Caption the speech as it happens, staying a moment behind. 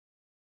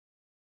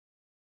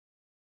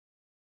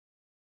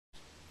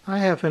I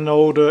have an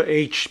older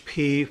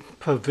HP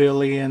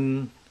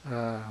Pavilion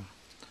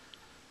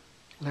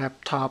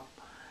laptop,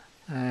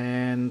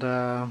 and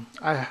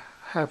I've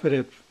had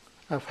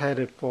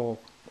it for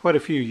quite a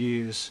few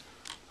years,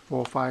 4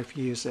 or 5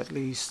 years at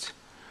least,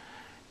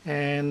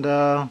 and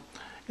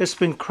it's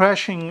been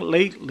crashing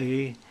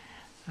lately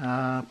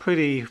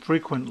pretty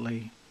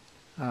frequently.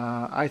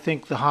 I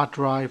think the hard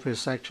drive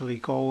is actually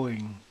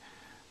going.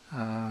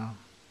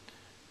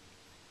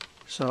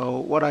 So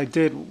what I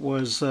did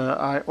was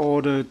I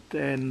ordered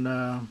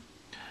an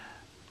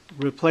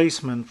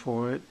replacement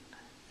for it,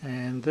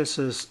 and this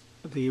is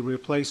the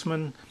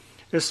replacement.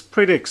 It's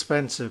pretty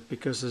expensive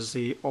because it's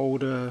the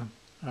older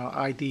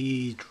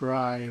IDE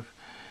drive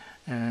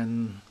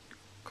and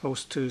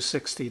close to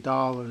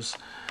 $60,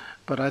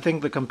 but I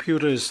think the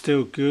computer is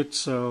still good,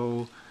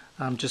 so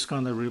I'm just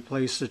going to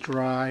replace the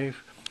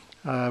drive,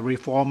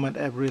 reformat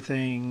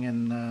everything,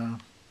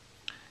 and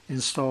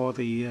install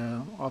the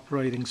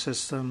operating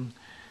system,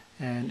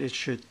 and it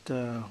should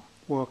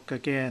work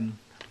again.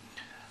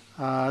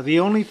 The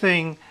only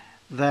thing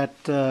that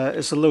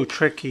is a little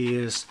tricky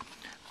is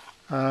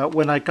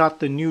when I got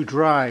the new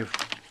drive,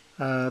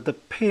 the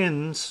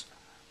pins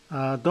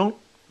don't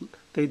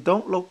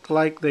look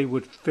like they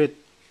would fit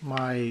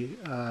my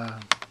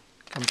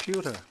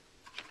computer.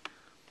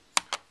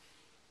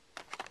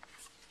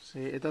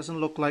 See, it doesn't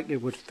look like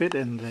it would fit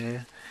in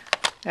there.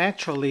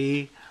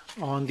 Actually,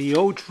 on the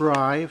old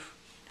drive,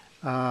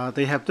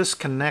 they have this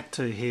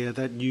connector here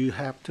that you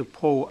have to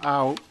pull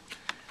out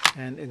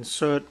and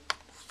insert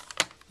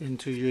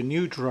into your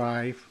new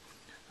drive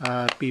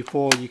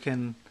before you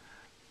can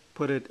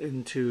put it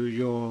into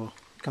your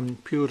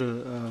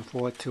computer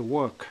for it to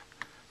work.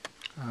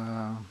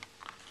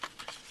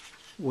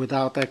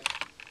 Without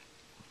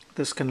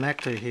this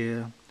connector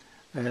here,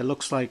 it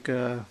looks like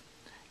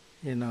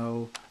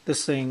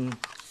this thing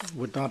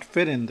would not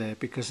fit in there,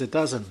 because it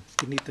doesn't.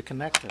 You need the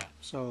connector.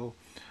 So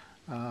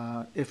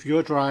if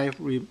your drive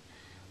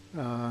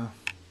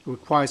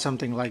requires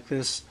something like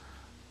this,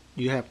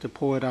 you have to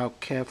pull it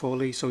out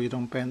carefully so you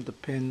don't bend the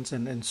pins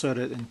and insert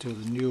it into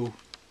the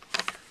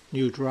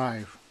new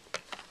drive.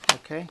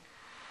 Okay,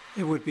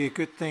 it would be a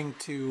good thing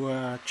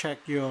to check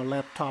your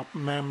laptop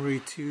memory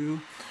too,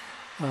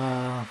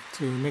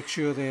 to make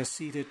sure they're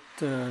seated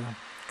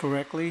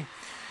correctly.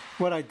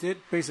 What I did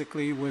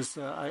basically was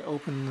I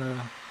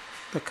opened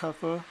the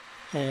cover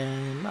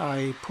and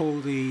I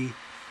pulled the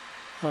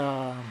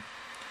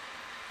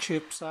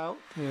chips out.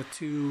 There are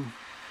 2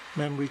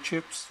 memory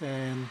chips,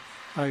 and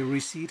I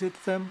reseated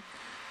them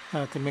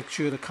to make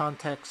sure the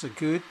contacts are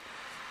good,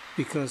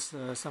 because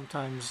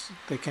sometimes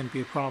they can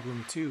be a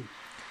problem too.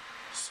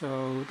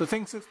 So the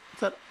things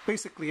that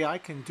basically I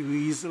can do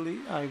easily,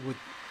 I would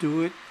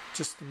do it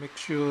just to make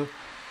sure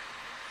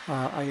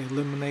I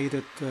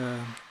eliminated the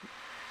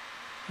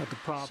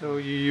problem. So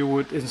you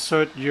would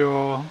insert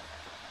your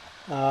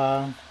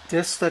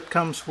disk that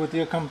comes with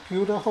your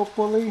computer,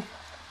 hopefully.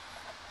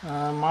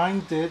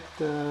 Mine did.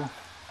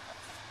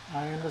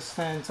 I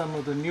understand some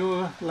of the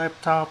newer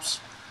laptops,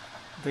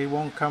 they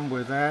won't come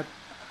with that,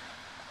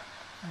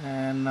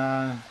 and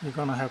you're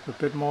gonna have a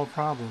bit more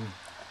problem.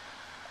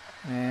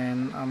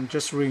 And I'm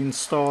just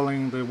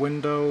reinstalling the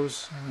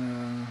Windows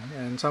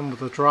and some of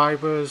the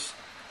drivers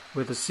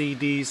with the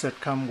CDs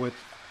that come with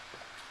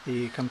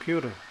the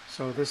computer.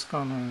 So this is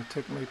gonna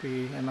take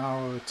maybe an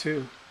hour or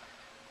 2.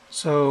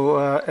 So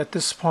at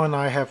this point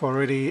I have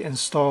already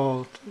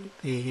installed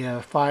the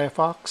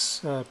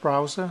Firefox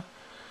browser,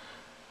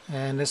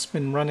 and it's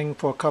been running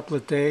for a couple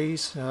of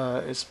days.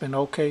 It's been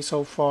okay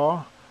so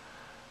far.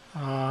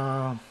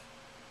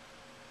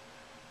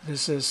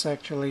 This is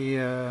actually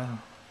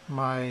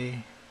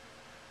my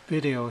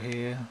video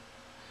here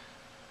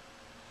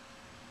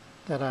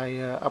that I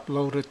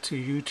uploaded to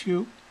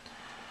YouTube,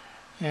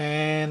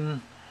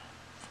 and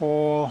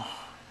for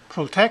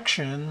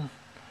protection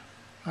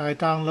I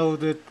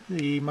downloaded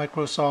the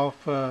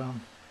Microsoft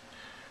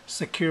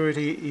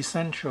Security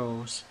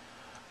Essentials.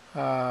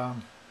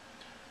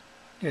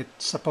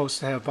 It's supposed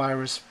to have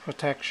virus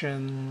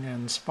protection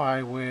and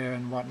spyware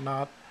and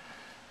whatnot.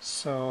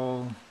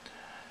 So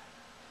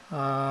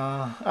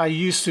I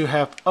used to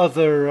have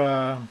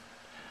other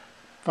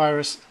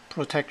virus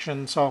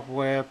protection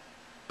software,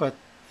 but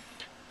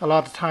a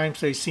lot of times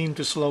they seem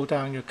to slow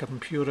down your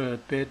computer a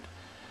bit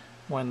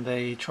when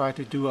they try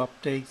to do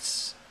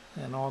updates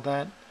and all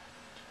that.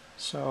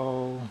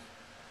 So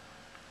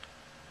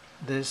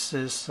this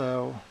is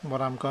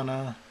what I'm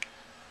gonna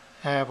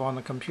have on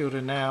the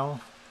computer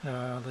now,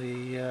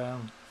 the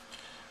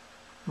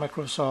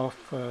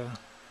Microsoft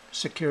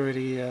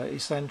Security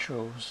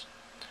Essentials.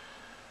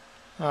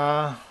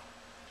 The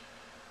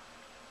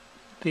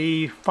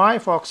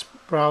Firefox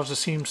browser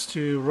seems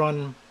to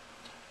run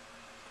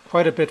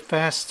quite a bit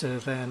faster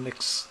than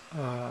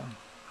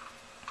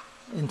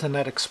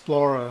Internet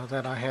Explorer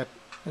that I had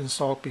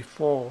installed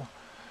before.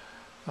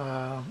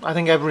 I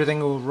think everything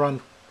will run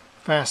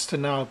faster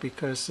now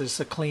because it's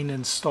a clean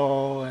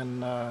install,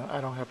 and I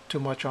don't have too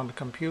much on the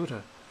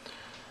computer.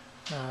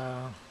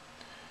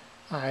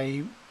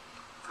 I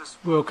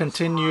will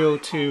continue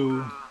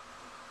to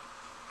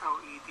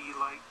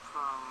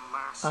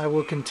I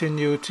will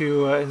continue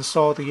to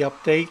install the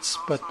updates,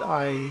 but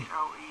I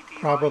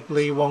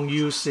probably won't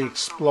use the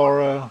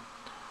Explorer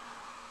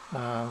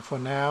for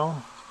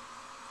now.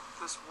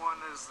 This one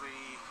is the...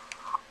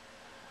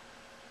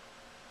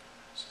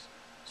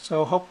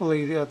 So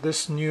hopefully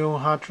this new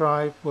hard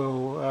drive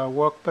will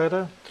work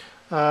better.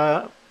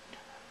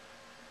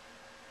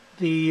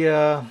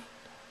 The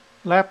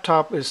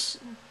laptop is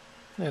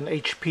an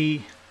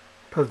HP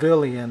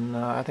Pavilion.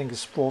 I think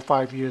it's 4 or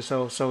 5 years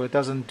old, so it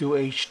doesn't do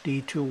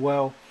HD too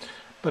well.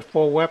 But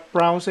for web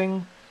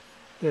browsing,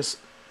 it's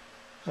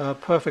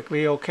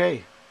perfectly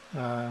okay.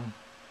 I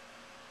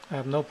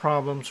have no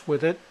problems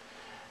with it.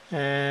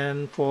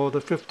 And for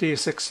the $50 or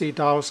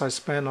 $60 I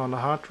spent on the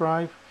hard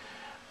drive,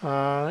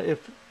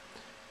 if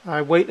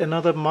I wait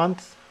another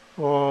month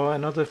or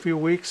another few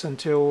weeks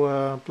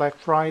until Black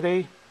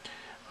Friday,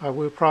 I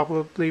will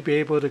probably be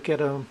able to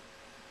get a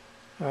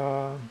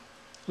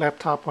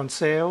laptop on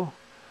sale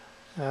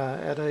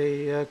at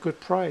a good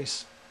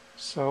price.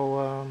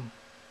 So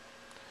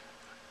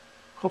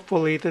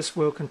hopefully this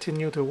will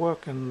continue to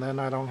work, and then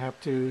I don't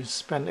have to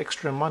spend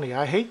extra money.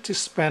 I hate to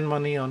spend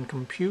money on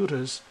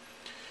computers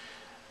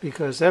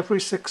because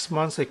every 6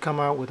 months they come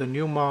out with a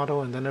new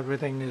model and then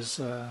everything is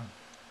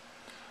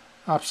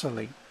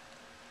obsolete.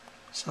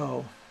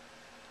 So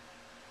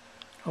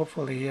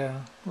hopefully,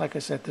 like I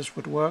said, this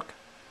would work.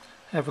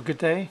 Have a good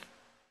day.